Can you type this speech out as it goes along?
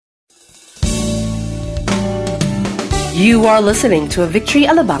You are listening to a Victory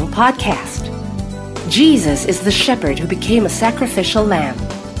Alabang podcast. Jesus is the shepherd who became a sacrificial lamb.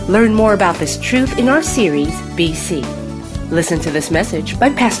 Learn more about this truth in our series, BC. Listen to this message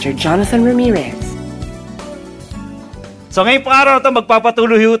by Pastor Jonathan Ramirez. So ngayong araw na ito,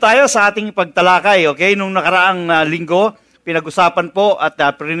 magpapatuloy tayo sa ating pagtalakay. Okay? Nung nakaraang linggo, pinag-usapan po at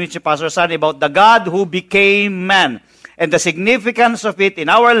pre-preach si Pastor San about the God who became man and the significance of it in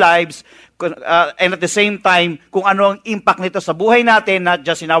our lives, and at the same time, kung ano ang impact nito sa buhay natin, not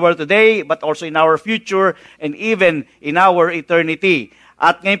just in our today, but also in our future, and even in our eternity.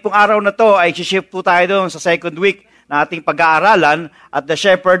 At ngayon pong araw na to, ay shift po tayo doon sa second week na ating pag-aaralan at the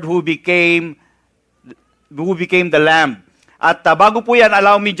shepherd who became the lamb. At bago po yan,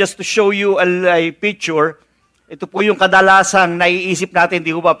 allow me just to show you a picture. Ito po yung kadalasang naiisip natin,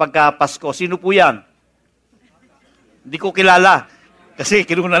 di ba, pagka Pasko. Sino po yan? Hindi ko kilala. Kasi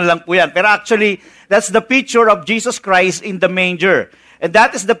kinunan lang po yan. Pero actually, that's the picture of Jesus Christ in the manger. And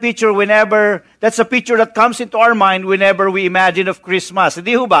that is the picture that's a picture that comes into our mind whenever we imagine of Christmas.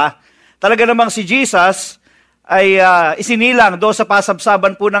 Hindi ho ba? Talaga namang si Jesus ay isinilang doon sa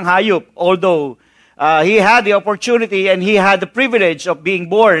pasabsaban po ng hayop. Although, he had the opportunity and he had the privilege of being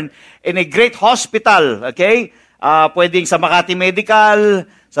born in a great hospital. Okay? Pwedeng sa Makati Medical,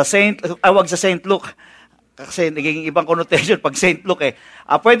 sa St. Luke. Kasi naging ibang connotation pag St. Luke eh.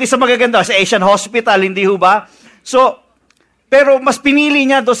 Pwede sa magaganda, sa Asian Hospital, hindi ho ba? So, pero mas pinili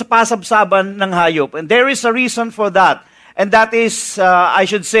niya doon sa pasabsaban ng hayop. And there is a reason for that. And that is, I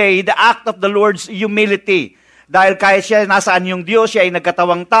should say, the act of the Lord's humility. Dahil kahit siya nasaan yung Diyos, siya ay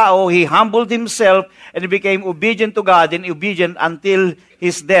nagkatawang tao, he humbled himself and he became obedient to God and obedient until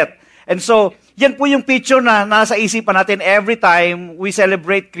his death. And so, yan po yung picture na nasa isipan natin every time we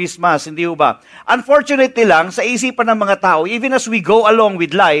celebrate Christmas, hindi ba? Unfortunately lang, sa isipan ng mga tao, even as we go along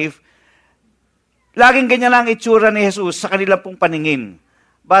with life, laging ganyan lang itsura ni Jesus sa kanilang pong paningin.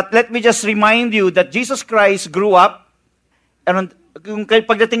 But let me just remind you that Jesus Christ grew up, and yung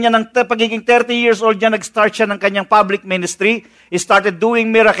pagdating niya ng pagiging 30 years old niya, nag-start siya ng kanyang public ministry. He started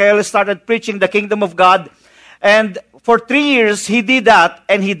doing miracles, started preaching the kingdom of God, and for 3 years, he did that,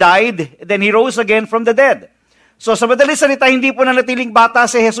 and he died, then he rose again from the dead. So sa madaling salita, hindi po nanatiling bata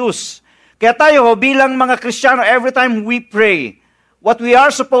si Jesus. Kaya tayo, bilang mga Kristiyano, every time we pray, what we are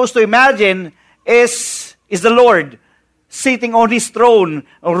supposed to imagine is the Lord sitting on His throne,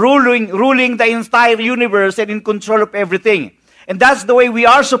 ruling the entire universe and in control of everything. And that's the way we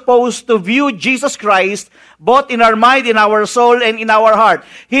are supposed to view Jesus Christ, both in our mind, in our soul, and in our heart.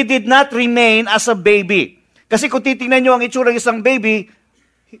 He did not remain as a baby. Kasi kung titingnan nyo ang itsura ng isang baby,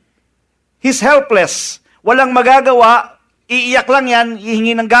 he's helpless. Walang magagawa, iiyak lang yan,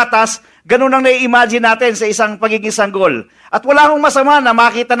 hihingi ng gatas, ganun ang nai-imagine natin sa isang pagiging sanggol. At wala akong masama na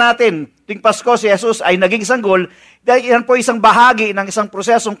makita natin, tuwing Pasko si Jesus ay naging sanggol, dahil yan po isang bahagi ng isang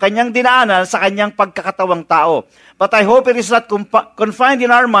prosesong kanyang dinaanan sa kanyang pagkakatawang tao. But I hope it is not confined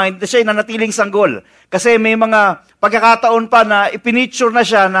in our mind na siya ay nanatiling sanggol. Kasi may mga pagkakataon pa na ipinitsure na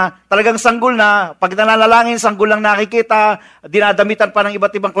siya na talagang sanggol na, pag nananalangin, sanggol lang nakikita, dinadamitan pa ng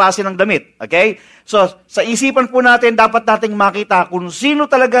iba't ibang klase ng damit. Okay? So, sa isipan po natin, dapat nating makita kung sino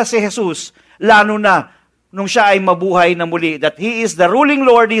talaga si Jesus, lalo na nung siya ay mabuhay na muli, that He is the ruling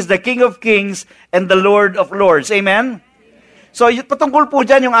Lord, He is the King of Kings, and the Lord of Lords. Amen? So, patungkol po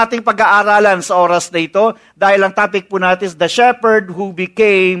dyan yung ating pag-aaralan sa oras na ito, dahil ang topic po natin is the shepherd who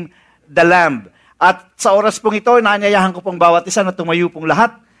became the lamb. At sa oras pong ito, inaanyayahan ko pong bawat isa na tumayo pong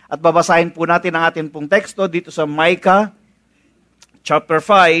lahat, at babasahin po natin ang ating pong teksto dito sa Micah, chapter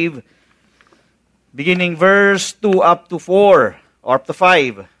 5, beginning verse 2 up to 4, or up to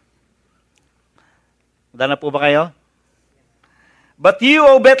 5. Handa na po ba kayo? But you,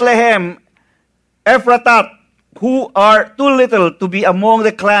 O Bethlehem, Ephrathah, who are too little to be among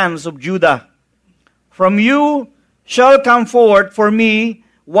the clans of Judah, from you shall come forth for me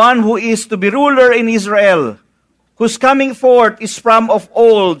one who is to be ruler in Israel, whose coming forth is from of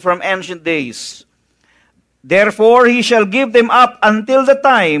old, from ancient days. Therefore he shall give them up until the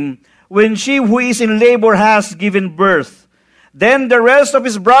time when she who is in labor has given birth. Then the rest of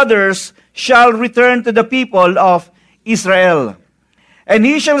his brothers shall return to the people of Israel. And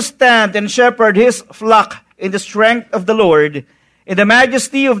he shall stand and shepherd his flock in the strength of the Lord, in the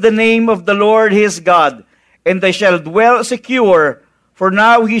majesty of the name of the Lord his God. And they shall dwell secure, for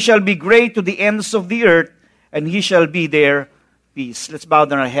now he shall be great to the ends of the earth, and he shall be their peace. Let's bow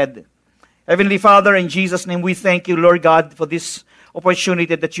down our head. Heavenly Father, in Jesus' name we thank you, Lord God, for this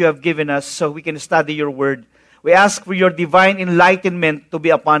opportunity that you have given us so we can study your word. We ask for your divine enlightenment to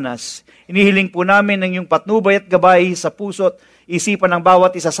be upon us. Inihiling po namin ang iyong patnubay at gabay sa puso't isipan ng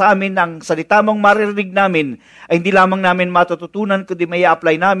bawat isa sa amin, ang salita mong maririnig namin ay hindi lamang namin matututunan, kundi may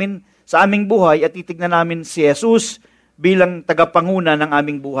apply namin sa aming buhay at titignan namin si Jesus bilang tagapanguna ng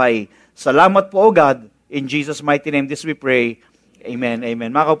aming buhay. Salamat po, O God. In Jesus' mighty name, this we pray. Amen,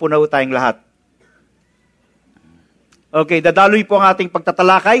 amen. Makaupo na po tayong lahat. Okay, dadaloy po ang ating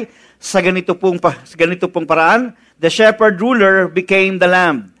pagtatalakay sa ganito pong paraan. The shepherd ruler became the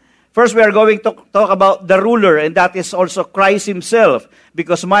lamb. First, we are going to talk about the ruler, and that is also Christ himself,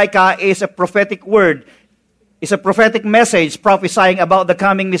 because Micah is a prophetic word, is a prophetic message prophesying about the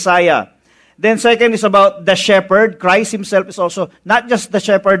coming Messiah. Then second is about the shepherd. Christ himself is also not just the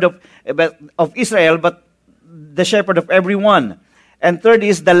shepherd of Israel, but the shepherd of everyone. And third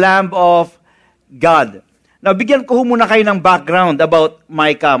is the Lamb of God. Now, bigyan ko muna kayo ng background about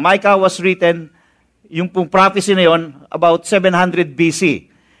Micah. Micah was written, yung pong prophecy na yon, about 700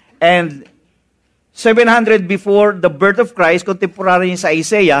 BC. And 700 before the birth of Christ, contemporary niya sa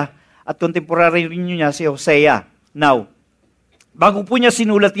Isaiah, at contemporary rin niya si Hosea. Now, bago po niya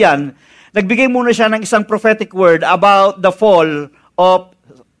sinulat yan, nagbigay muna siya ng isang prophetic word about the fall of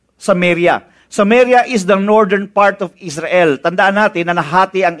Samaria. Samaria is the northern part of Israel. Tandaan natin na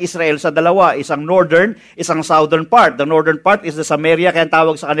nahati ang Israel sa dalawa, isang northern, isang southern part. The northern part is the Samaria, kaya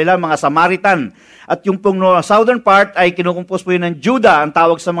tawag sa kanila mga Samaritan. At yung pong southern part ay kinukumpos po yun ng Judah, ang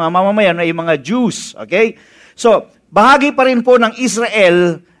tawag sa mga mamamayan ay mga Jews. Okay? So, bahagi pa rin po ng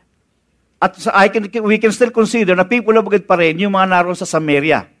Israel, at we can still consider na people of God pa rin yung mga naroon sa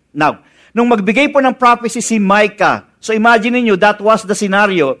Samaria. Now, nung magbigay po ng prophecy si Micah, so imagine niyo that was the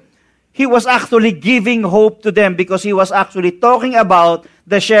scenario. He was actually giving hope to them because he was actually talking about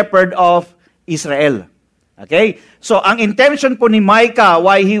the shepherd of Israel. Okay? So, ang intention po ni Micah,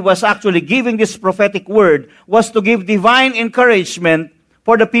 why he was actually giving this prophetic word, was to give divine encouragement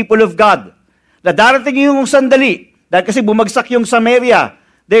for the people of God. Na darating yung sandali, dahil kasi bumagsak yung Samaria,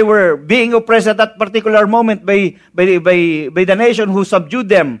 they were being oppressed at that particular moment by the nation who subdued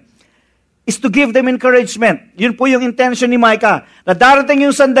them, is to give them encouragement. Yun po yung intention ni Micah, na darating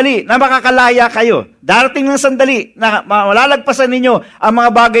yung sandali na makakalaya kayo. Darating yung sandali na malalagpasan ninyo ang mga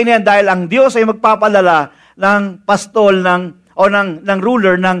bagay na yan dahil ang Diyos ay magpapalala ng pastol ng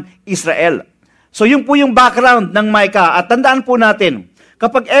ruler ng Israel. So yun po yung background ng Micah. At tandaan po natin,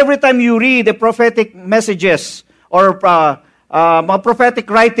 kapag every time you read the prophetic messages or mga prophetic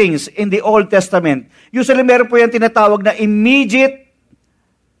writings in the Old Testament, usually meron po yung tinatawag na immediate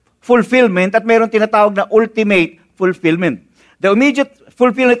fulfillment at mayroon tinatawag na ultimate fulfillment. The immediate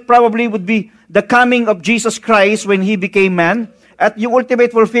fulfillment probably would be the coming of Jesus Christ when He became man, at yung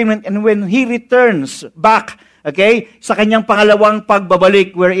ultimate fulfillment and when He returns back, okay, sa kanyang pangalawang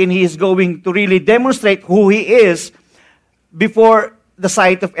pagbabalik wherein He is going to really demonstrate who He is before the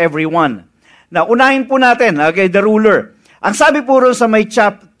sight of everyone. Now, unahin po natin, okay, the ruler. Ang sabi po ron sa may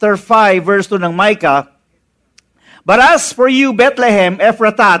chapter 5, verse 2 ng Micah, "But as for you, Bethlehem,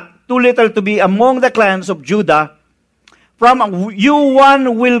 Ephrathah, too little to be among the clans of Judah, from you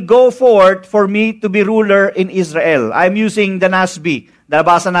one will go forth for me to be ruler in Israel." I'm using the NASB.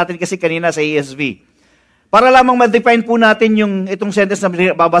 Nabasa natin kasi kanina sa ESV. Para lamang ma-define po natin itong sentence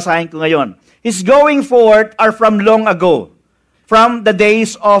na babasahin ko ngayon. His going forth are from long ago, from the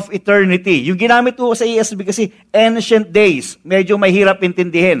days of eternity. Yung ginamit po sa ESV kasi ancient days. Medyo mahirap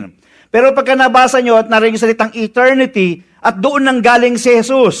intindihin. Pero pagka nabasa nyo at narinig yung salitang eternity, at doon nang galing si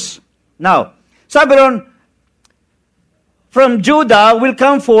Jesus. Now, sabi ron, from Judah will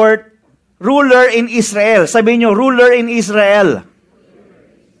come forth ruler in Israel. Sabi nyo, ruler in Israel.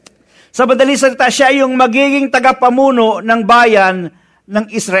 Sa madaling salita, siya yung magiging tagapamuno ng bayan ng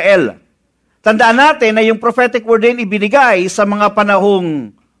Israel. Tandaan natin na yung prophetic word din ibinigay sa mga panahong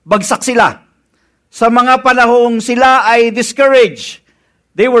bagsak sila. Sa mga panahong sila ay discouraged.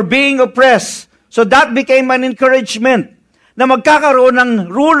 They were being oppressed. So that became an encouragement na magkakaroon ng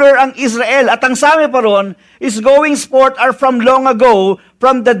ruler ang Israel. At ang sabi pa ron, is going forth are from long ago,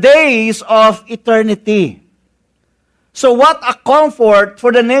 from the days of eternity. So what a comfort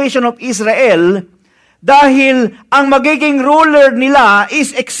for the nation of Israel dahil ang magiging ruler nila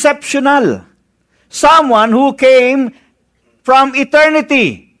is exceptional. Someone who came from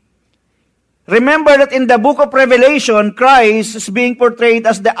eternity. Remember that in the book of Revelation, Christ is being portrayed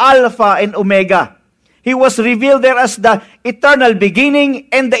as the Alpha and Omega. He was revealed there as the eternal beginning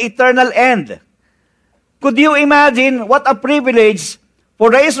and the eternal end. Could you imagine what a privilege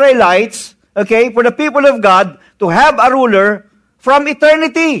for the Israelites, okay, for the people of God, to have a ruler from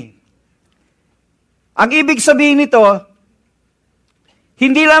eternity? Ang ibig sabihin nito,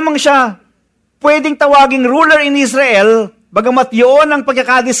 hindi lamang siya pwedeng tawaging ruler in Israel, bagamat yun ang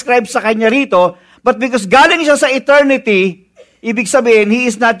pagkakadescribe sa kanya rito, but because galing siya sa eternity, Ibig sabihin, He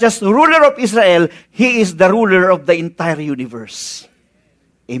is not just ruler of Israel, He is the ruler of the entire universe.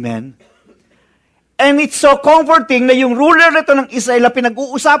 Amen? And it's so comforting na yung ruler nito ng Israel na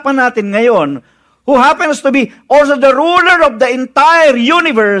pinag-uusapan natin ngayon, who happens to be also the ruler of the entire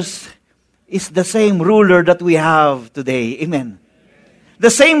universe, is the same ruler that we have today. Amen?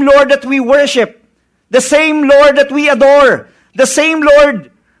 The same Lord that we worship, the same Lord that we adore, the same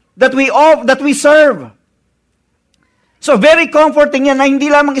Lord that we serve. So very comforting yan na hindi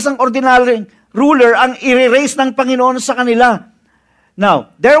lamang isang ordinary ruler ang i-raise ng Panginoon sa kanila.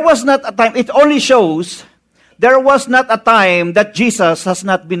 Now, there was not a time, it only shows, there was not a time that Jesus has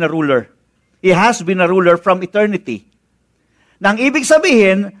not been a ruler. He has been a ruler from eternity. Nang ibig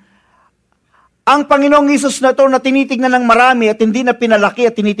sabihin, ang Panginoong Hesus na ito na tinitignan ng marami at hindi na pinalaki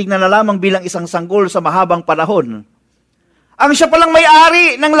at tinitignan na lamang bilang isang sanggol sa mahabang panahon, ang siya palang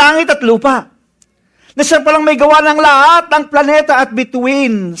may-ari ng langit at lupa. Na siya palang may gawa ng lahat ng planeta at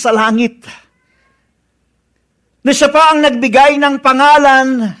bituin sa langit. Na siya pa ang nagbigay ng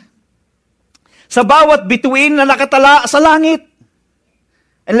pangalan sa bawat bituin na nakatala sa langit.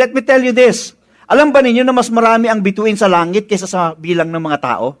 And let me tell you this, alam ba ninyo na mas marami ang bituin sa langit kaysa sa bilang ng mga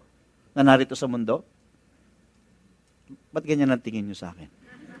tao na narito sa mundo? Ba't ganyan ang tingin nyo sa akin?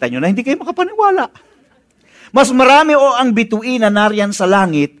 Tayo na, hindi kayo makapaniwala. Mas marami ang bituin na nariyan sa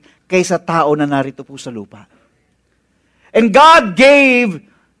langit kaysa tao na narito po sa lupa. And God gave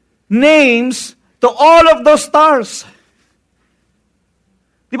names to all of those stars.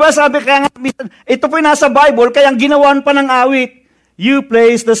 Di ba sabi, kaya nga, ito po yung nasa Bible, kaya ginawan pa ng awit, you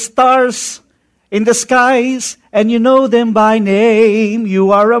place the stars in the skies, and you know them by name.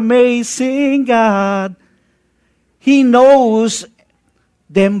 You are amazing, God. He knows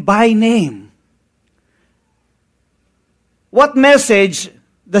them by name. What message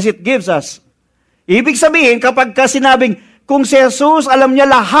does it gives us? Ibig sabihin, kapag sinabing, kung si Jesus, alam niya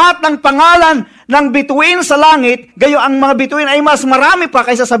lahat ng pangalan ng bituin sa langit, gayo ang mga bituin ay mas marami pa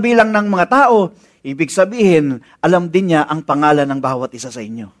kaysa sa bilang ng mga tao. Ibig sabihin, alam din niya ang pangalan ng bawat isa sa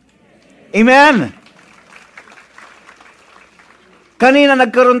inyo. Amen! Kanina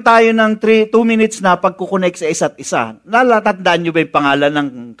nagkaroon tayo ng 2 minutes na pagkukonek sa isa't isa. Nalatandaan niyo ba yung pangalan ng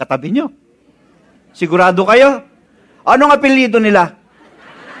katabi niyo? Sigurado kayo? Anong apelyido nila?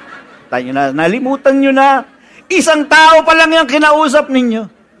 Tayo na, nalimutan niyo na. Isang tao pa lang yung kinausap ninyo.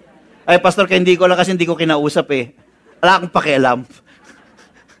 Ay, Pastor, kaya hindi ko lang kasi hindi ko kinausap eh. Wala akong pakialam.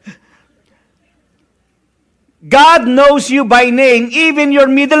 God knows you by name, even your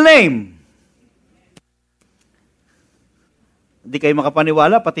middle name. Hindi kayo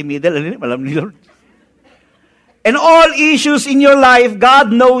makapaniwala, pati middle, alam ni Lord. And all issues in your life,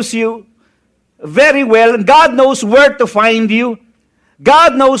 God knows you very well. God knows where to find you.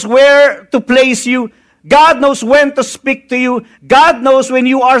 God knows where to place you. God knows when to speak to you. God knows when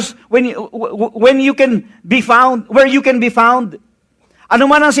you can be found, where you can be found. Ano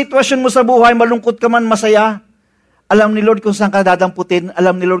man ang sitwasyon mo sa buhay, malungkot ka man, masaya, alam ni Lord kung saan ka dadamputin,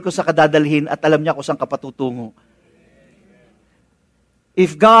 alam ni Lord kung saan ka dadalhin, at alam niya kung saan ka patutungo.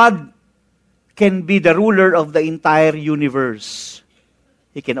 If God can be the ruler of the entire universe,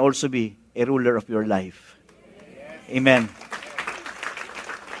 He can also be a ruler of your life. Amen.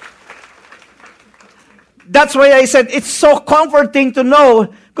 That's why I said it's so comforting to know.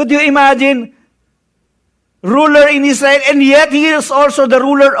 Could you imagine? Ruler in Israel, and yet He is also the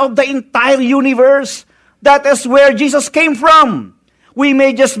ruler of the entire universe. That is where Jesus came from. We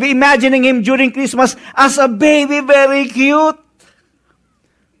may just be imagining Him during Christmas as a baby, very cute.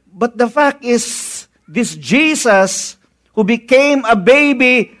 But the fact is, this Jesus, who became a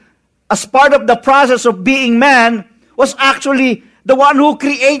baby as part of the process of being man, was actually the one who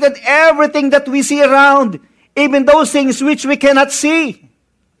created everything that we see around, even those things which we cannot see.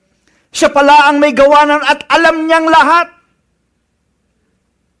 Siya pala ang may gawa nun at alam niyang lahat.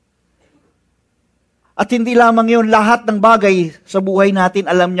 At hindi lamang yun, lahat ng bagay sa buhay natin,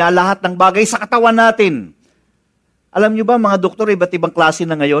 alam niya, lahat ng bagay sa katawan natin. Alam niyo ba, mga doktor, iba't ibang klase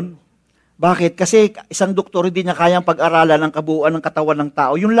na ngayon? Bakit? Kasi isang doktor hindi niya kayang pag-aralan ang kabuuan ng katawan ng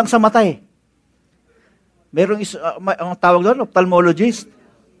tao. Yun lang sa mata eh. Merong ang tawag doon, ophthalmologist.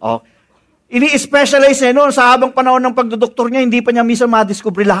 Oh. Ini-specialize niya noon sa habang panahon ng pagdodoktor niya, hindi pa niya minsan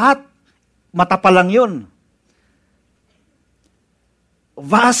madiscover lahat. Mata pa lang yun.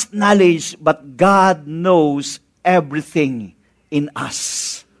 Vast knowledge, but God knows everything in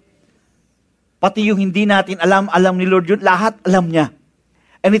us. Pati yung hindi natin alam ni Lord yun, lahat alam niya.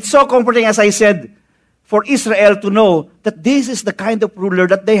 And it's so comforting, as I said, for Israel to know that this is the kind of ruler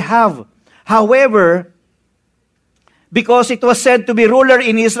that they have. However, because it was said to be ruler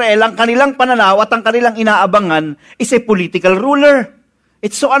in Israel, ang kanilang pananaw at ang kanilang inaabangan is a political ruler.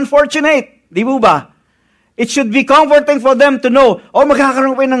 It's so unfortunate. Di mo ba? It should be comforting for them to know,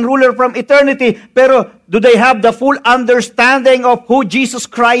 magkakaroon pa ng ruler from eternity, pero do they have the full understanding of who Jesus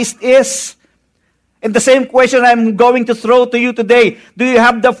Christ is? And the same question I'm going to throw to you today, do you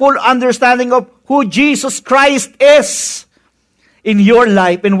have the full understanding of who Jesus Christ is in your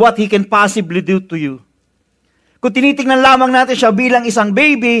life and what He can possibly do to you? Kung tinitingnan lamang natin siya bilang isang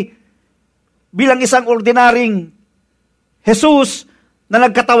baby, bilang isang ordinaryong Jesus na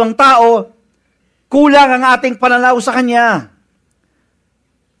nagkatawang tao, kulang ang ating pananaw sa Kanya.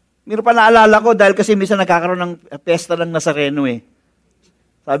 Meron pa naalala ko dahil kasi minsan nagkakaroon ng pesta ng Nazareno eh.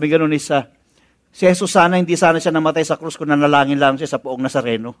 Sabi ganun isa, si Jesus sana, hindi sana siya namatay sa krus kung nanalangin lang siya sa poong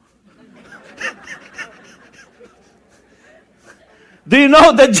Nazareno. Do you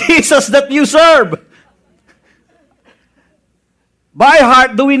know the Jesus that you serve? By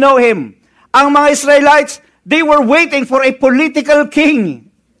heart do we know Him. Ang mga Israelites, they were waiting for a political king.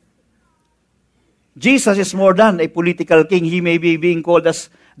 Jesus is more than a political king. He may be being called as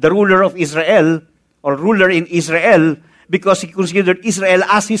the ruler of Israel or ruler in Israel because He considered Israel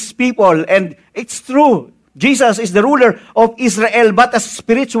as His people. And it's true. Jesus is the ruler of Israel but a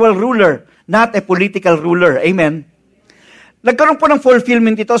spiritual ruler, not a political ruler. Amen. Nagkaroon po ng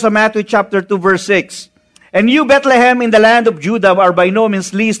fulfillment ito sa Matthew chapter 2 verse 6. And you, Bethlehem, in the land of Judah, are by no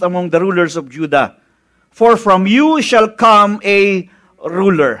means least among the rulers of Judah. For from you shall come a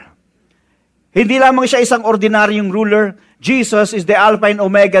ruler. Hindi lamang siya isang ordinaryong ruler. Jesus is the Alpha and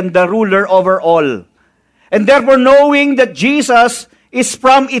Omega and the ruler over all. And therefore, knowing that Jesus is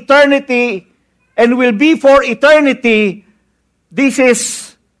from eternity and will be for eternity, this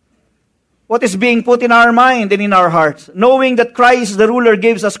is what is being put in our mind and in our hearts. Knowing that Christ, the ruler,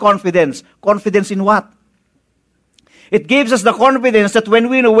 gives us confidence. Confidence in what? It gives us the confidence that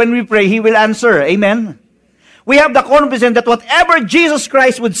when we pray, He will answer. Amen? We have the confidence that whatever Jesus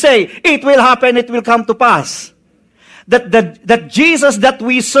Christ would say, it will happen, it will come to pass. That Jesus that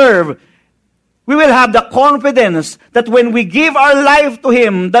we serve, we will have the confidence that when we give our life to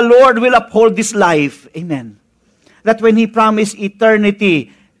Him, the Lord will uphold this life. Amen. That when He promised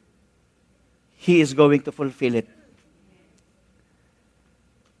eternity, He is going to fulfill it.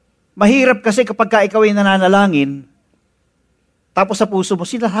 Mahirap kasi kapag ikaw ay nananalangin, tapos sa puso mo,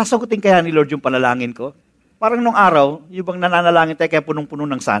 sasagutin kaya ni Lord yung panalangin ko? Parang nung araw, yung bang nananalangin tayo kaya punong-puno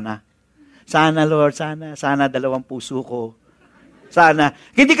ng sana. Sana, Lord, sana dalawang puso ko. Sana.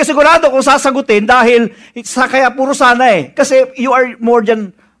 Hindi ka sigurado kung sasagutin dahil kaya puro sana eh. Kasi you are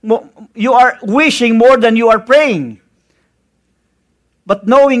wishing more than you are praying. But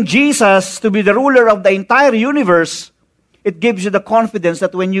knowing Jesus to be the ruler of the entire universe, it gives you the confidence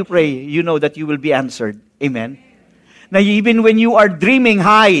that when you pray, you know that you will be answered. Amen? Na even when you are dreaming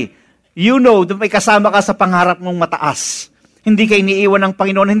high, you know that may kasama ka sa pangarap mong mataas. Hindi ka iniiwan ng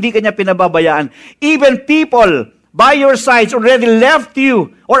Panginoon, hindi ka niya pinababayaan. Even people by your sides already left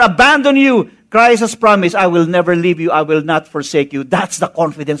you or abandoned you. Christ has promised, I will never leave you, I will not forsake you. That's the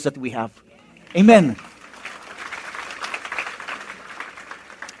confidence that we have. Amen.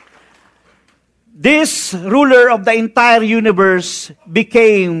 This ruler of the entire universe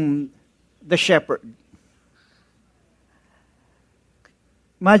became the shepherd.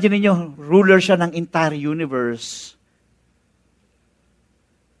 Imagine niyo, ruler siya ng entire universe.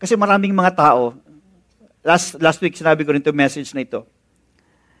 Kasi maraming mga tao, last week sinabi ko rin ito message na ito.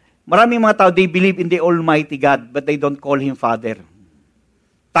 Maraming mga tao, they believe in the Almighty God, but they don't call Him Father.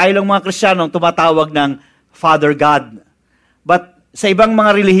 Tayo lang mga Kristiyano tumatawag ng Father God. But sa ibang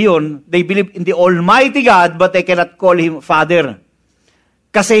mga relihiyon, they believe in the Almighty God, but they cannot call Him Father.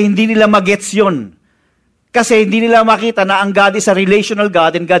 Kasi hindi nila magets yun. Kasi hindi nila makita na ang God is a relational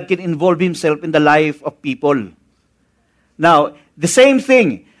God and God can involve Himself in the life of people. Now, the same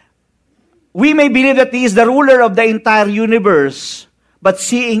thing. We may believe that He is the ruler of the entire universe, but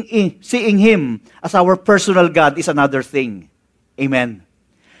seeing Him as our personal God is another thing. Amen.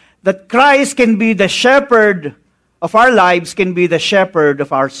 That Christ can be the shepherd of our lives, can be the shepherd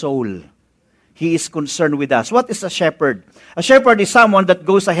of our soul. He is concerned with us. What is a shepherd? A shepherd is someone that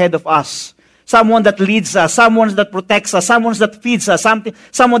goes ahead of us. Someone that leads us, someone that protects us, someone that feeds us,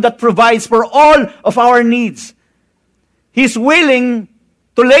 someone that provides for all of our needs. He's willing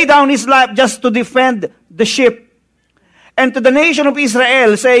to lay down His life just to defend the sheep. And to the nation of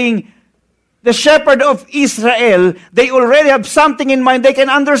Israel, saying, the shepherd of Israel, they already have something in mind they can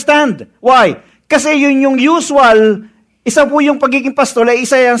understand. Why? Kasi yun yung usual, isa po yung pagiging pastor,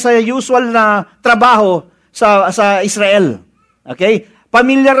 isa yan sa usual na trabaho sa Israel. Okay?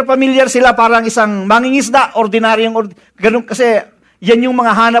 Pamilyar sila, parang isang mangingisda, ganun kasi, yan yung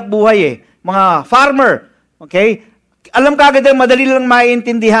mga hanap buhay eh. Mga farmer, okay? Alam kagad ang madali lang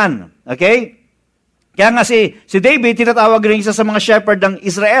maiintindihan, okay? Kaya nga si David, tinatawag rin isa sa mga shepherd ng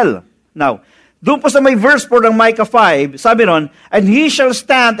Israel. Now, doon po sa may verse po ng Micah 5, sabi ron, and he shall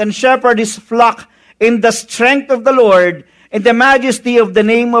stand and shepherd his flock in the strength of the Lord, in the majesty of the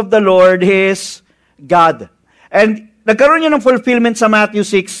name of the Lord, his God. And nagkaroon niya ng fulfillment sa Matthew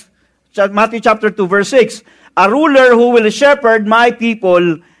chapter 2, verse 6. A ruler who will shepherd my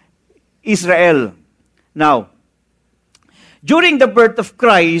people, Israel. Now, during the birth of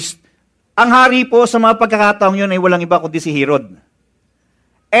Christ, ang hari po sa mga pagkakataong yun ay walang iba kundi si Herod.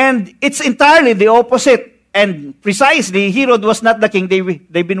 And it's entirely the opposite. And precisely, Herod was not the king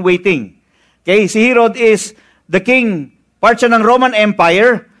they've been waiting. Okay, si Herod is the king, part siya ng Roman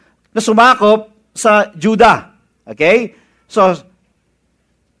Empire, na sumakop sa Judah. Okay? So,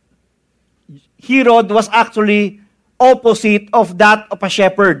 Herod was actually opposite of that of a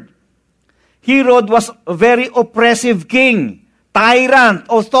shepherd. Herod was a very oppressive king, tyrant,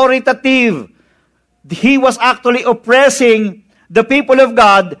 authoritative. He was actually oppressing the people of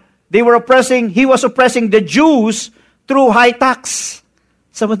God. He was oppressing the Jews through high tax.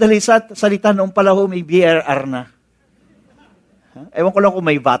 Sa madali salita noong palaho, may BIR na. Ewan ko lang kung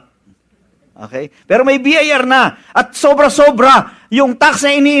may VAT. Okay? Pero may BIR na. At sobra-sobra yung tax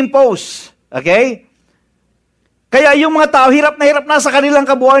na ini-impose. Okay? Kaya yung mga tao, hirap na sa kanilang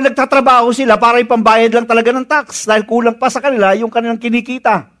kabuhayan, nagtatrabaho sila para ipambayad lang talaga ng tax dahil kulang pa sa kanila yung kanilang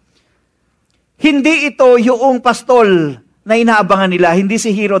kinikita. Hindi ito yung pastol na inaabangan nila, hindi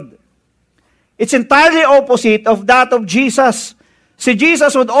si Herod. It's entirely opposite of that of Jesus. Si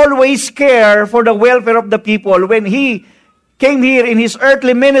Jesus would always care for the welfare of the people. When He came here in His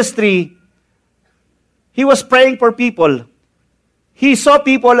earthly ministry, He was praying for people. He saw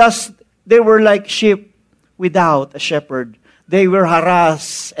people as they were like sheep without a shepherd. They were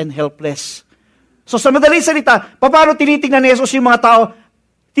harassed and helpless. So sa madaling salita, paano tinitingnan ni Jesus yung mga tao?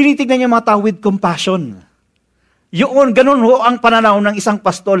 Tinitingnan niya yung mga tao with compassion. Yun, ganun ho ang pananaw ng isang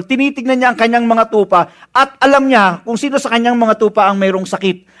pastol. Tinitingnan niya ang kanyang mga tupa at alam niya kung sino sa kanyang mga tupa ang mayroong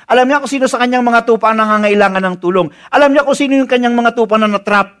sakit. Alam niya kung sino sa kanyang mga tupa ang nangangailangan ng tulong. Alam niya kung sino yung kanyang mga tupa na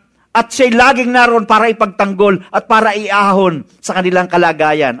natrap. At siya'y laging naroon para ipagtanggol at para iahon sa kanilang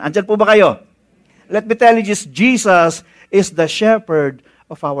kalagayan. Andyan po ba kayo? Let me tell you this, Jesus is the shepherd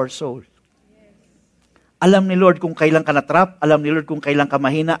of our soul. Alam ni Lord kung kailan ka natrap, alam ni Lord kung kailan ka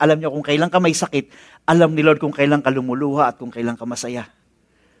mahina, alam niya kung kailan ka may sakit, alam ni Lord kung kailan ka lumuluha at kung kailan ka masaya.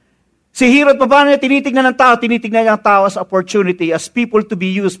 Si Herod, paano niya tinitignan ng tao? Tinitignan niya ang tao as opportunity, as people to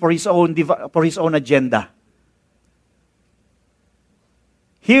be used for his own agenda.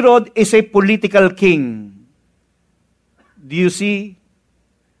 Herod is a political king. Do you see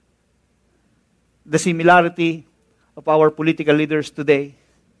the similarity of our political leaders today?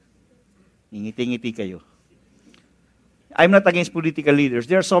 Ngiti-ngiti kayo. I'm not against political leaders.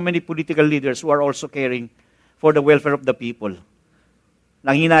 There are so many political leaders who are also caring for the welfare of the people.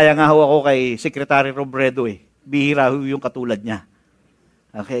 Nanghinaya nga ho ako kay Secretary Robredo Bihira ho yung katulad niya.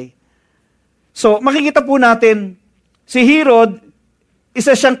 Okay? So, makikita po natin, si Herod,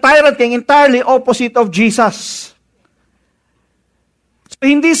 isa siyang tyrant king, entirely opposite of Jesus. So,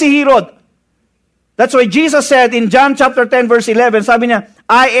 hindi si Herod. That's why Jesus said in John chapter 10 verse 11, sabi niya,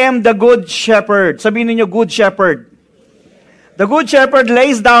 I am the good shepherd. Sabihin niyo, good shepherd. The good shepherd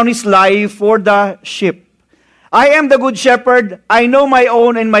lays down his life for the sheep. I am the good shepherd. I know my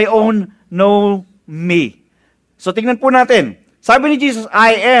own and my own know me. So tingnan po natin. Sabi ni Jesus,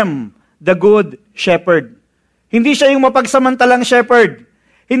 I am the good shepherd. Hindi siya yung mapagsamantalang shepherd.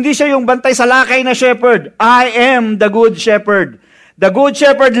 Hindi siya yung bantay sa lakay na shepherd. I am the good shepherd. The good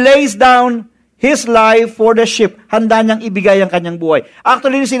shepherd lays down his life for the sheep. Handa niyang ibigay ang kanyang buhay.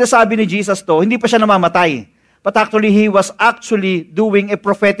 Actually, yung sinasabi ni Jesus to, hindi pa siya namamatay. But actually, he was actually doing a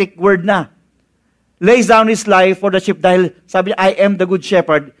prophetic word na. Lays down his life for the sheep dahil sabi niya, I am the good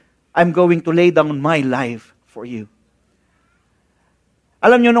shepherd. I'm going to lay down my life for you.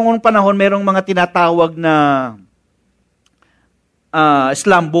 Alam niyo, noong panahon, merong mga tinatawag na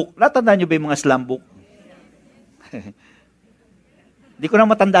slam book. Natandaan niyo ba yung mga slam book? Hindi ko na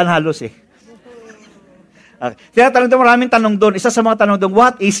matandaan halos Okay. Tinatanong doon, maraming tanong doon. Isa sa mga tanong doon,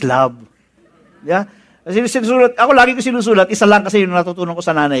 what is love? Yeah? Sinusulat, ako lagi ko sinusulat, isa lang kasi yung natutunan ko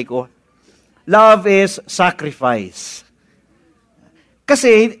sa nanay ko. Love is sacrifice.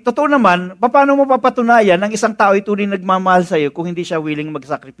 Kasi, totoo naman, paano mo papatunayan ng isang tao ay tunay nagmamahal sa iyo kung hindi siya willing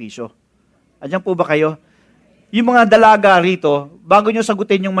magsakripisyo? Andiyan po ba kayo? Yung mga dalaga rito, bago nyo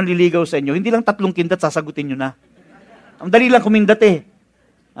sagutin yung manliligaw sa inyo, hindi lang 3 kindat sasagutin nyo na. Ang dali lang kumindat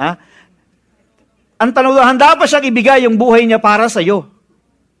Ha? Ang tanong, handa pa siyang ibigay yung buhay niya para sa iyo?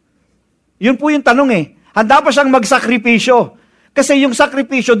 Yun po yung tanong eh. Handa pa siyang magsakripisyo. Kasi yung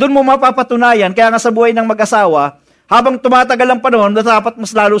sakripisyo, doon mo mapapatunayan, kaya nga sa buhay ng mag-asawa, habang tumatagal ang panahon, dapat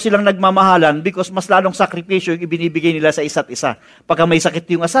mas lalo silang nagmamahalan because mas lalong sakripisyo yung ibinibigay nila sa isa't isa. Pagka may sakit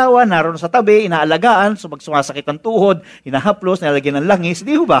yung asawa, naroon sa tabi, inaalagaan, so pag sumasakit ang tuhod, hinahaplos, nilalagyan ng langis,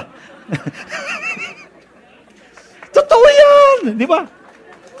 di ba? Totoo yan! Di ba?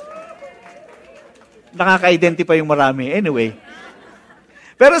 Nakaka-identify yung marami. Anyway.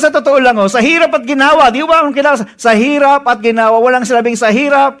 Pero sa totoo lang, sa hirap at ginawa, di ba? Sa hirap at ginawa, walang sinabing sa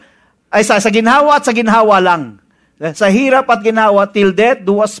hirap, ay sa ginhawa at sa ginhawa lang. Sa hirap at ginawa, till death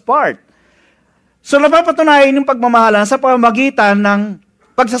do us part. So napapatunayan yung pagmamahalan sa pamamagitan ng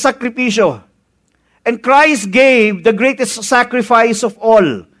pagsasakripisyo. And Christ gave the greatest sacrifice of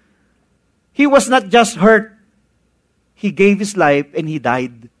all. He was not just hurt. He gave His life and He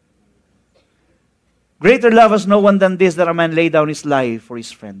died. Greater love has no one than this, that a man lay down his life for his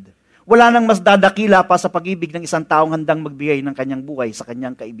friend. Wala nang mas dadakila pa sa pag-ibig ng isang taong handang magbigay ng kanyang buhay sa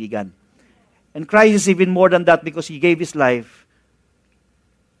kanyang kaibigan. And Christ is even more than that because He gave His life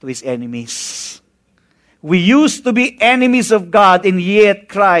to His enemies. We used to be enemies of God, and yet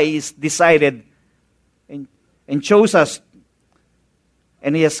Christ decided and chose us.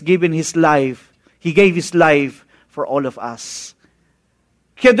 And He has given His life. He gave His life for all of us.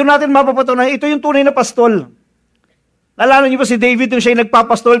 Kaya doon natin mapapatunayan, ito yung tunay na pastol. Naalala niyo ba si David nung siya yung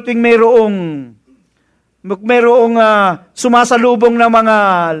nagpapastol tuwing mayroong sumasalubong na mga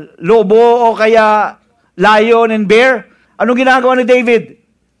lobo o kaya lion and bear? Anong ginagawa ni David?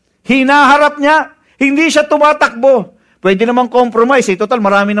 Hinaharap niya. Hindi siya tumatakbo. Pwede namang compromise. Total,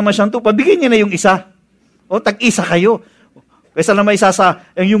 marami naman siyang tupa. Bigyan niya na yung isa. O, tag-isa kayo. Kaysa na may isa sa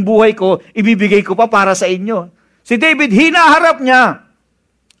yung buhay ko, ibibigay ko pa para sa inyo. Si David, hinaharap niya.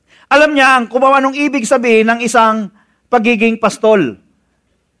 Alam niya kung anong ibig sabihin ng isang pagiging pastol.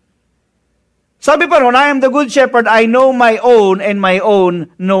 Sabi pa ron, I am the good shepherd, I know my own, and my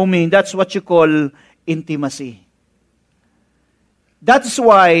own know me. That's what you call intimacy. That's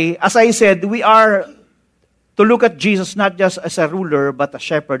why, as I said, we are to look at Jesus not just as a ruler, but a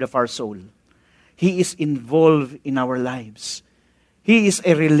shepherd of our soul. He is involved in our lives. He is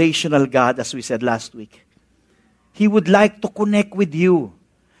a relational God, as we said last week. He would like to connect with you.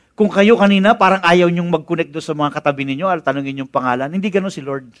 Kung kayo kanina, parang ayaw niyong mag-connect doon sa mga katabi ninyo, at tanungin yung pangalan, hindi ganun si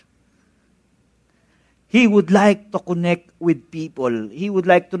Lord. He would like to connect with people. He would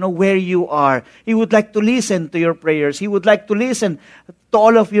like to know where you are. He would like to listen to your prayers. He would like to listen to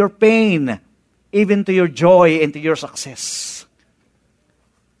all of your pain, even to your joy and to your success.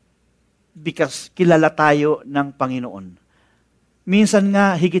 Because kilala tayo ng Panginoon. Minsan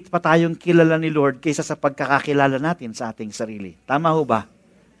nga, higit pa tayong kilala ni Lord kaysa sa pagkakakilala natin sa ating sarili. Tama ho ba?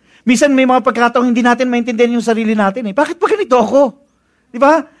 Minsan may mga pagkakataong hindi natin maintindihan yung sarili natin. Bakit pa ganito ako? Di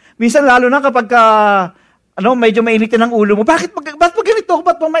ba? Minsan lalo na kapag medyo mainitin ang ulo mo. Bakit pa ganito ako?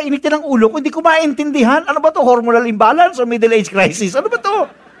 Ba't pa mainitin ang ulo ko? Hindi ko maintindihan. Ano ba to? Hormonal imbalance o middle age crisis? Ano ba to?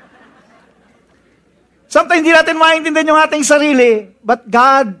 Sometimes hindi natin maintindihan yung ating sarili. But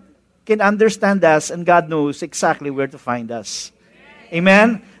God can understand us and God knows exactly where to find us.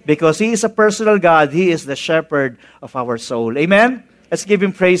 Amen? Because He is a personal God. He is the shepherd of our soul. Amen? Let's give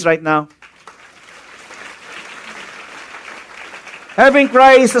Him praise right now. Having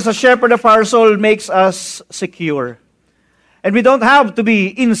Christ as a shepherd of our soul makes us secure. And we don't have to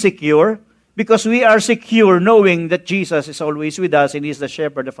be insecure because we are secure knowing that Jesus is always with us and He is the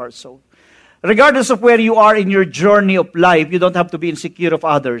shepherd of our soul. Regardless of where you are in your journey of life, you don't have to be insecure of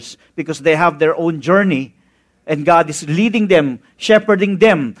others because they have their own journey and God is leading them, shepherding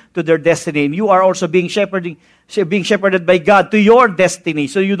them to their destiny. And you are also being shepherded by God to your destiny.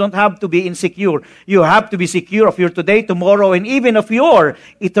 So you don't have to be insecure. You have to be secure of your today, tomorrow, and even of your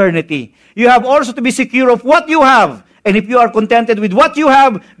eternity. You have also to be secure of what you have. And if you are contented with what you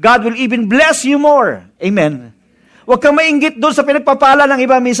have, God will even bless you more. Amen. Huwag kang mainggit doon sa pinagpapala ng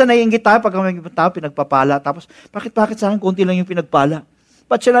iba. Minsan naiinggit tayo pag may tao pinagpapala. Tapos, bakit sa akin konti lang yung pinagpala?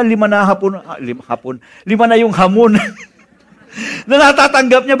 Ba't siya na lima na yung hamon na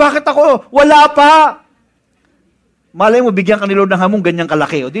natatanggap niya? Bakit ako? Wala pa. Malay mo, bigyan ka ni Lord ng hamon, ganyang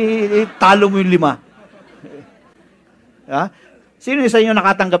kalaki. O di talo mo yung 5. Ha? Sino sa inyo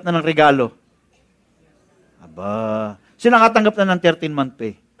nakatanggap na ng regalo? Aba. Sino nakatanggap na ng 13-month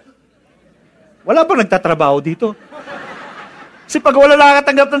pay? Wala bang nagtatrabaho dito? Kasi pag wala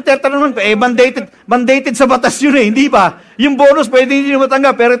nakatanggap ng 13-month pay, mandated sa batas yun hindi ba? Yung bonus pwede hindi nyo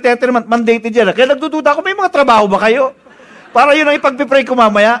matanggap, pero 13-month mandated yan. Kaya nagdududa ako, may mga trabaho ba kayo? Para yun ang ipagpipray ko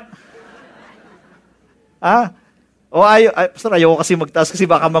mamaya. Pastor, ayaw kasi magtaas kasi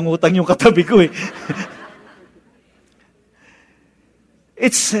baka mangutang yung katabi ko eh.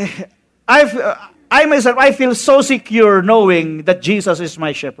 I myself, I feel so secure knowing that Jesus is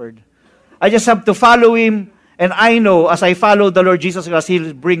my shepherd. I just have to follow Him, and I know as I follow the Lord Jesus Christ,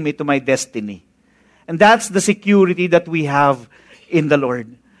 He'll bring me to my destiny. And that's the security that we have in the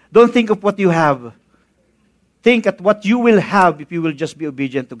Lord. Don't think of what you have. Think at what you will have if you will just be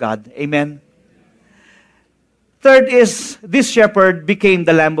obedient to God. Amen? Third is, this shepherd became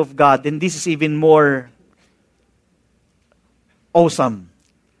the Lamb of God, and this is even more awesome.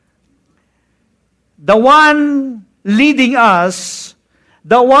 The one leading us,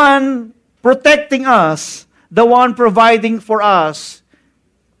 the one protecting us, the one providing for us,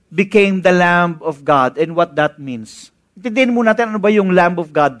 became the Lamb of God. And what that means. Intindihin muna natin ano ba yung Lamb of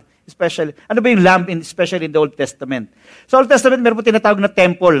God, especially. Ano ba yung Lamb, especially in the Old Testament? Sa Old Testament, meron po tinatawag na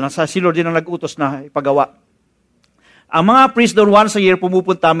temple, sa si Lord din ang nag-utos na ipagawa. Ang mga priest doon once a year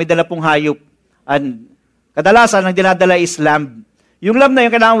pumupunta, may dala pong hayop. And kadalasan, ang dinadala is lamb. Yung lamb na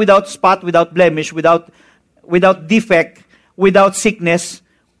yun, kailangan without spot, without blemish, without defect, without sickness.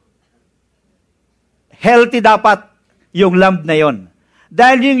 Healthy dapat yung lamb na yon.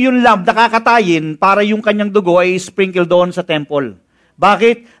 Dahil yung lamb nakakatayin para yung kanyang dugo ay sprinkle doon sa temple.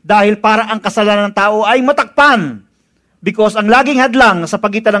 Bakit? Dahil para ang kasalanan ng tao ay matakpan. Because ang laging hadlang sa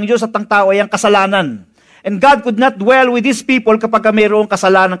pagitan ng Diyos at ng tao ay ang kasalanan. And God could not dwell with His people kapag mayroong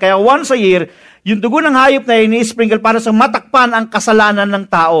kasalanan. Kaya once a year, yung dugo ng hayop na yun i-sprinkle para sa matakpan ang kasalanan ng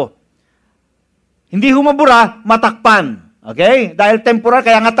tao. Hindi humabura, matakpan. Okay? Dahil temporal,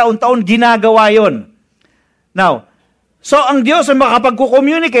 kaya nga taon-taon ginagawa yon. Now, so ang Diyos ay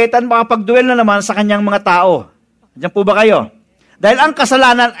makapag-communicate at makapag-dwell na naman sa kanyang mga tao. Diyan po ba kayo? Dahil ang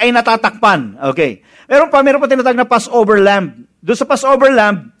kasalanan ay natatakpan. Okay. Meron pa tinatawag na Passover lamb. Doon sa Passover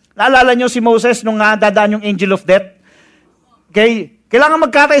lamb, naalala nyo si Moses nung dadaan yung angel of death? Okay? Kailangan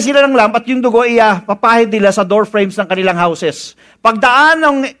magkatay sila ng lamb at yung dugo papahid nila sa door frames ng kanilang houses. Pagdaan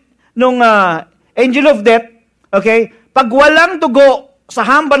ng angel of death, okay? Pag walang dugo sa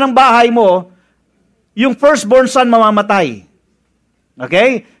hamba ng bahay mo, yung firstborn son mamamatay.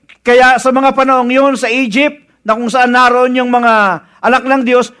 Okay? Kaya sa mga panahong yun sa Egypt, na kung saan naroon yung mga anak ng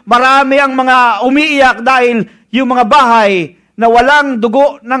Diyos, marami ang mga umiiyak dahil yung mga bahay na walang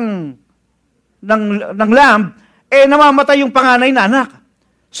dugo ng lamb, namamatay yung panganay na anak.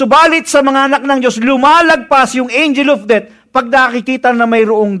 Subalit sa mga anak ng Diyos, lumalagpas yung angel of death pag nakikita na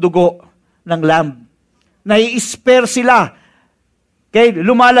mayroong dugo ng lamb. Nai-spare sila. Okay?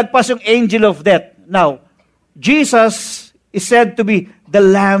 Lumalagpas yung angel of death. Now, Jesus is said to be the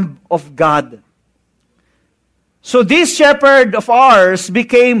Lamb of God. So this shepherd of ours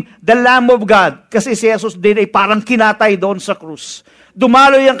became the Lamb of God. Kasi si Jesus din ay parang kinatay doon sa krus.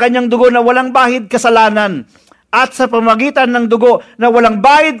 Dumaloy ang kanyang dugo na walang bahid kasalanan. At sa pamagitan ng dugo na walang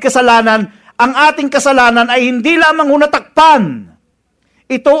bahid kasalanan, ang ating kasalanan ay hindi lamang natakpan.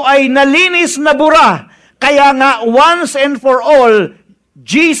 Ito ay nalinis na bura. Kaya nga, once and for all,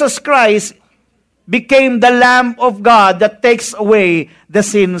 Jesus Christ became the Lamb of God that takes away the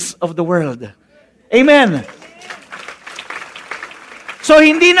sins of the world. Amen. So,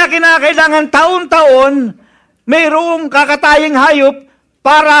 hindi na kinakailangan taon-taon mayroong kakatayang hayop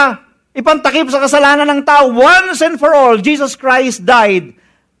para ipantakip sa kasalanan ng tao. Once and for all, Jesus Christ died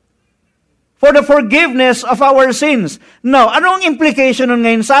for the forgiveness of our sins. Now, ano ang implication nun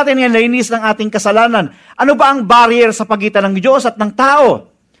ngayon sa atin ngayon, linis ng ating kasalanan? Ano ba ang barrier sa pagitan ng Diyos at ng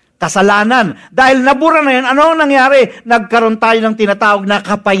tao? Kasalanan. Dahil nabura na yan, ano ang nangyari? Nagkaroon tayo ng tinatawag na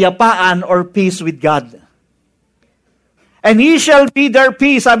kapayapaan or peace with God. And He shall be their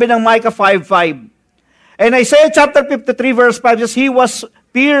peace, sabi ng Micah 5:5. And Isaiah chapter 53 verse 5 says, He was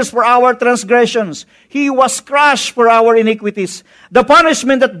pierced for our transgressions. He was crushed for our iniquities. The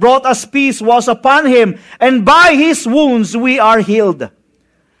punishment that brought us peace was upon Him, and by His wounds we are healed.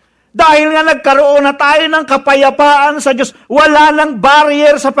 Dahil nga nagkaroon na tayo ng kapayapaan sa Diyos, wala nang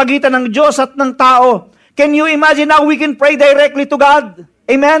barrier sa pagitan ng Diyos at ng tao. Can you imagine now we can pray directly to God?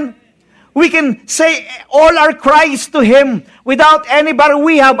 Amen? We can say all our cries to Him without any barrier.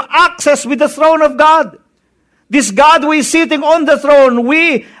 We have access with the throne of God. This God who is sitting on the throne,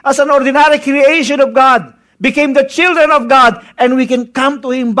 we as an ordinary creation of God became the children of God, and we can come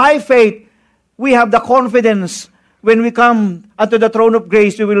to Him by faith. We have the confidence when we come unto the throne of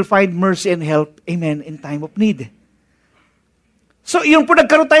grace, we will find mercy and help. Amen. In time of need. So, yun po,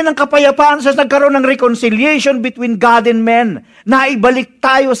 nagkaroon tayo ng kapayapaan, nagkaroon ng reconciliation between God and men. Naibalik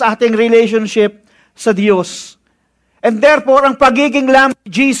tayo sa ating relationship sa Diyos. And therefore, ang pagiging Lamb of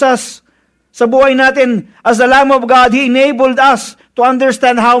Jesus sa buhay natin as the Lamb of God, He enabled us to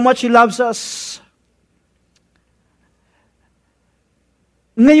understand how much He loves us.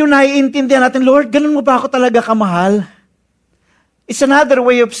 Ngayon naiintindihan natin, Lord, ganun mo ba ako talaga kamahal? It's another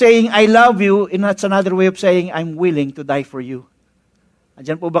way of saying, I love you, and it's another way of saying, I'm willing to die for you.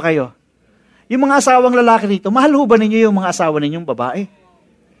 Andiyan po ba kayo? Yung mga asawang lalaki dito, mahal ho ba ninyo yung mga asawa ninyong babae?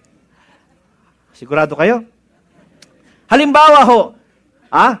 Sigurado kayo? Halimbawa ho,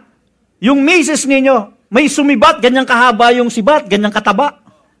 yung misis ninyo, may sumibat, ganyang kahaba yung sibat, ganyang kataba.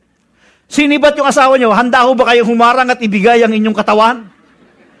 Sinibat yung asawa nyo, handa ho ba kayong humarang at ibigay ang inyong katawan?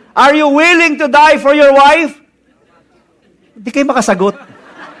 Are you willing to die for your wife? Hindi kayo makasagot.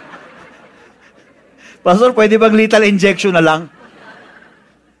 Pastor, pwede bang lethal injection na lang?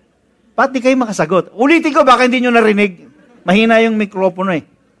 Ba't di kayo makasagot? Ulitin ko, baka hindi nyo narinig. Mahina yung mikropono eh.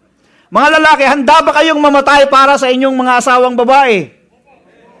 Mga lalaki, handa ba kayong mamatay para sa inyong mga asawang babae?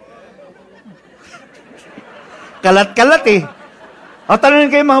 Kalat-kalat eh. O tanongin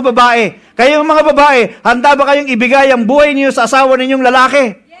kayo mga babae. Kayong mga babae, handa ba kayong ibigay ang buhay niyo sa asawa ninyong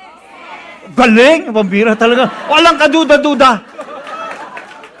lalaki? Yes! Galing! Pambira talaga. Walang kaduda-duda.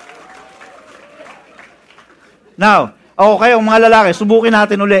 Now, kayong mga lalaki, subukin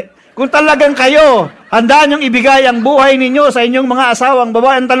natin uli. Kung talagang kayo, handa niyong ibigay ang buhay ninyo sa inyong mga asawang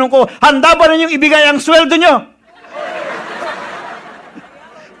babae, ang tanong ko, handa ba ninyong ibigay ang sweldo nyo?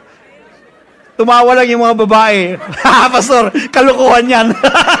 Tumawa lang yung mga babae. Pastor, kalukuhan yan.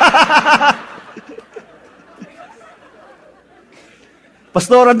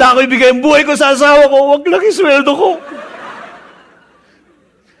 Pastor, handa ko ibigay ang buhay ko sa asawa ko, wag lang yung sweldo ko.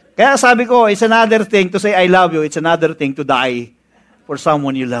 Kaya sabi ko, it's another thing to say I love you, it's another thing to die for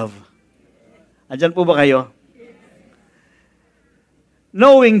someone you love. Andyan po ba kayo?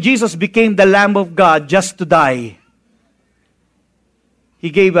 Knowing Jesus became the Lamb of God just to die, He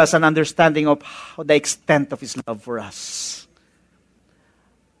gave us an understanding of the extent of His love for us.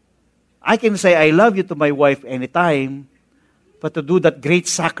 I can say I love you to my wife anytime, but to do that great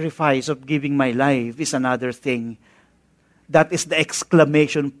sacrifice of giving my life is another thing. That is the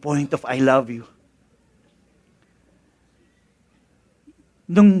exclamation point of I love you.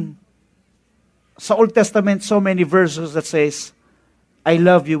 Sa Old Testament, so many verses that says, I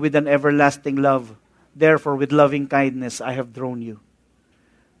love you with an everlasting love. Therefore, with loving kindness, I have drawn you.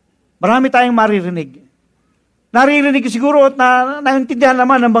 Marami tayong maririnig. Naririnig siguro at naintindihan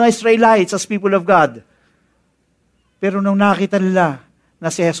naman ng mga Israelites as people of God. Pero nung nakita nila na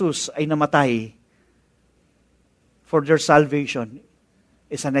si Jesus ay namatay for their salvation,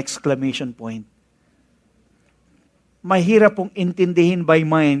 is an exclamation point. Mahirap pong intindihin by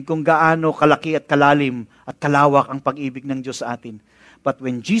mind kung gaano kalaki at kalalim at kalawak ang pag-ibig ng Diyos sa atin. But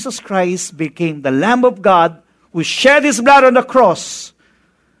when Jesus Christ became the Lamb of God who shed His blood on the cross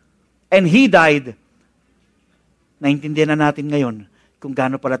and He died, naintindihan na natin ngayon kung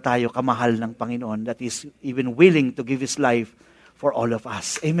gaano pala tayo kamahal ng Panginoon that is even willing to give His life for all of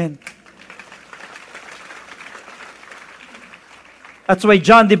us. Amen. That's why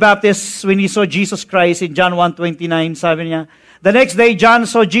John the Baptist, when he saw Jesus Christ in John 1:29, sabi niya, the next day John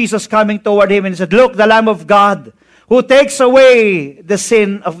saw Jesus coming toward him and he said, look, the Lamb of God who takes away the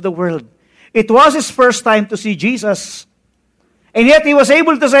sin of the world. It was his first time to see Jesus. And yet he was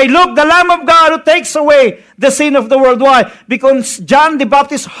able to say, look, the Lamb of God who takes away the sin of the world. Why? Because John the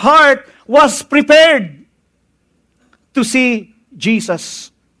Baptist's heart was prepared to see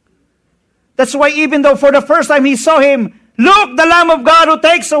Jesus. That's why even though for the first time he saw him, look, the Lamb of God who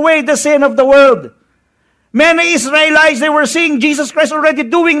takes away the sin of the world. Many Israelites, they were seeing Jesus Christ already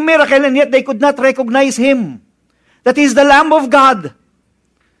doing miracle and yet they could not recognize Him. That is the Lamb of God.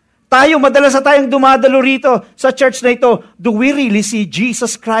 Tayo, madalas na tayong dumadalo rito sa church na ito. Do we really see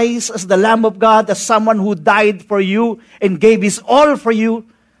Jesus Christ as the Lamb of God, as someone who died for you and gave His all for you,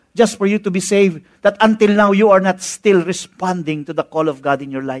 just for you to be saved, that until now you are not still responding to the call of God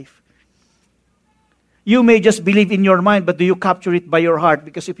in your life? You may just believe in your mind, but do you capture it by your heart?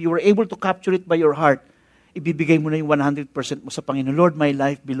 Because if you were able to capture it by your heart, ibibigay mo na yung 100% mo sa Panginoon. Lord, my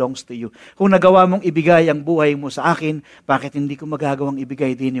life belongs to you. Kung nagawa mong ibigay ang buhay mo sa akin, bakit hindi ko magagawang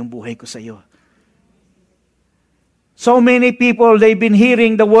ibigay din yung buhay ko sa iyo? So many people, they've been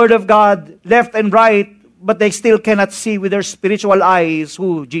hearing the Word of God left and right, but they still cannot see with their spiritual eyes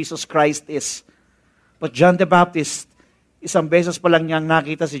who Jesus Christ is. But John the Baptist, isang beses pa lang niyang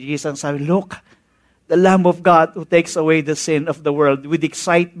nakita si Jesus, sabi, look, the Lamb of God who takes away the sin of the world. With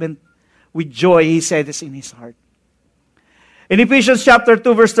excitement, with joy, he said this in his heart. In Ephesians chapter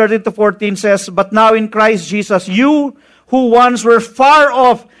 2, verse 13 to 14 says, but now in Christ Jesus, you who once were far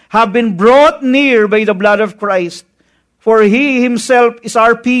off have been brought near by the blood of Christ. For He Himself is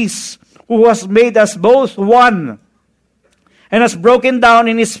our peace, who has made us both one, and has broken down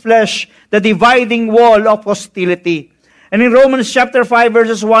in His flesh the dividing wall of hostility, And in Romans chapter 5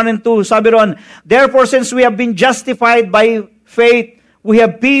 verses 1 and 2, sabi ron, therefore, since we have been justified by faith, we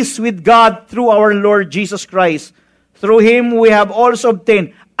have peace with God through our Lord Jesus Christ. Through Him we have also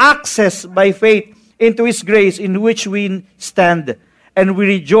obtained access by faith into His grace in which we stand, and we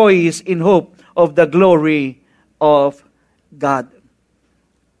rejoice in hope of the glory of God.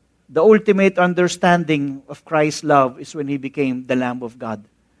 The ultimate understanding of Christ's love is when He became the Lamb of God.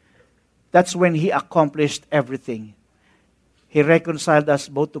 That's when He accomplished everything. He reconciled us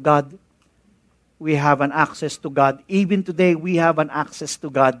both to God. We have an access to God. Even today, we have an access to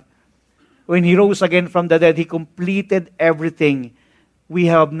God. When He rose again from the dead, He completed everything. We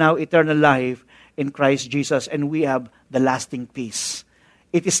have now eternal life in Christ Jesus, and we have the lasting peace.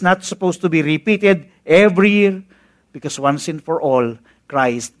 It is not supposed to be repeated every year, because once and for all,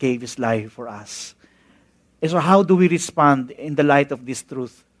 Christ gave His life for us. And so how do we respond in the light of this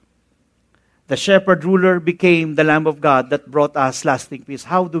truth? The shepherd ruler became the Lamb of God that brought us lasting peace.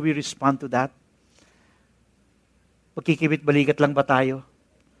 How do we respond to that? Pagkikibit-balikat lang ba tayo?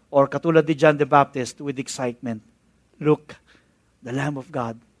 Or katulad ni John the Baptist with excitement, look, the Lamb of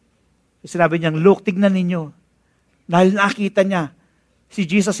God. Sinabi niyang, look, tignan ninyo. Dahil nakita niya, si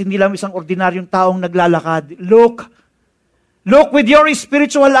Jesus hindi lang isang ordinaryong taong naglalakad. Look with your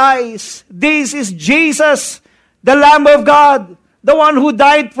spiritual eyes. This is Jesus, the Lamb of God, the one who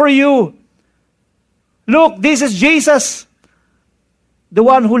died for you. Look, this is Jesus, the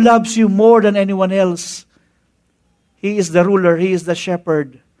one who loves you more than anyone else. He is the ruler. He is the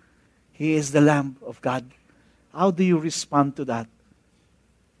shepherd. He is the Lamb of God. How do you respond to that?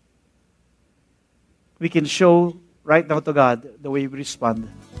 We can show right now to God the way we respond.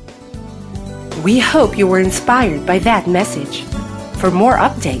 We hope you were inspired by that message. For more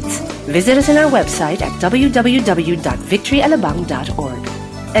updates, visit us on our website at www.victoryalabang.org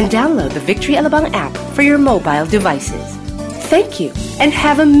and download the Victory Alabang app for your mobile devices. Thank you and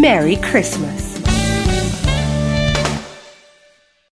have a Merry Christmas.